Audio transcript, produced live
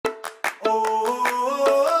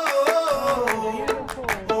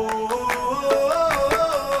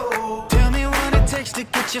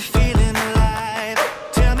that you're feeling alive.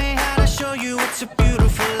 Tell me how to show you it's a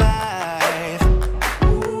beautiful life.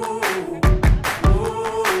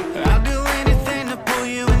 I'll do anything to pull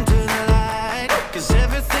you into the light, 'cause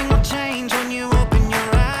everything will change when you open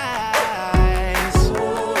your eyes.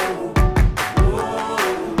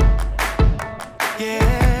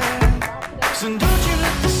 Yeah. So don't you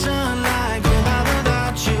let the sunlight go by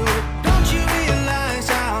without you. Don't you realize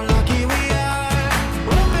how lucky we are?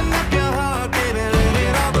 Open up your heart, baby, let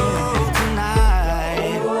it all go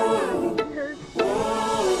tonight.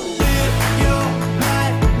 Live your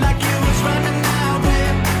life like you was running out.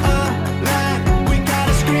 Live a life, we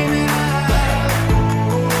gotta scream it out.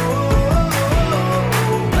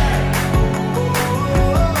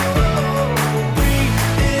 Breathe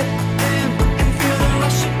it in and feel the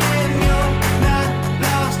rush again. You're not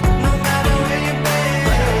lost, no matter where you've been.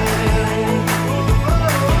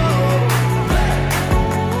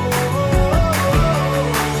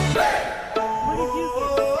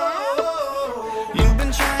 You've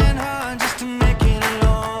been trying hard just to make it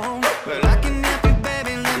alone, but I can help you,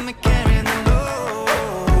 baby, let me carry the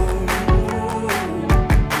load.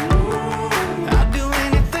 I'll do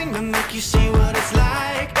anything to make you see what it's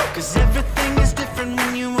like, 'cause everything is different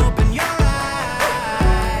when you open your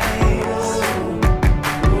eyes.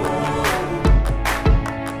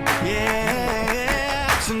 Yeah.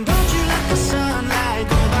 So don't you let the sunlight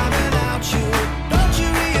go by without you. Don't you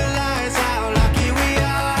realize how lucky we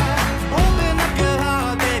are? Open up your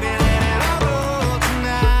heart, baby, let it all go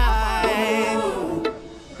tonight.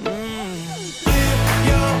 Live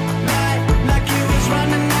your life like you was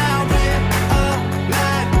running out. Live a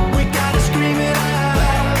life, we gotta scream it out.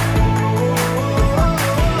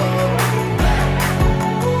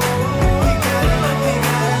 We gotta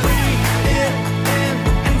breathe it in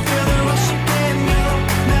and feel the rush again. You're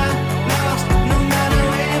not lost, no matter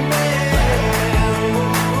where you've been.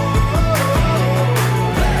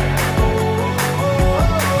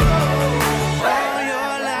 All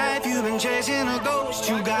your life you've been chasing a ghost.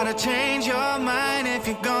 You gotta change your mind if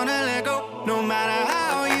you're gonna let go. No matter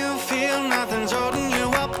how you feel, nothing's holding you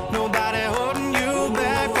up. Nobody holding you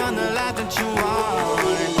back from the life that you want.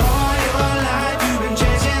 All your life you've been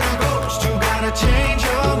chasing a ghost. You gotta change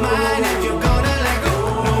your mind if you're gonna let go.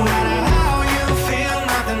 No matter how you feel,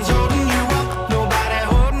 nothing's holding you up. Nobody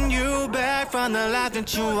holding you back from the life that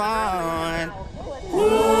you want.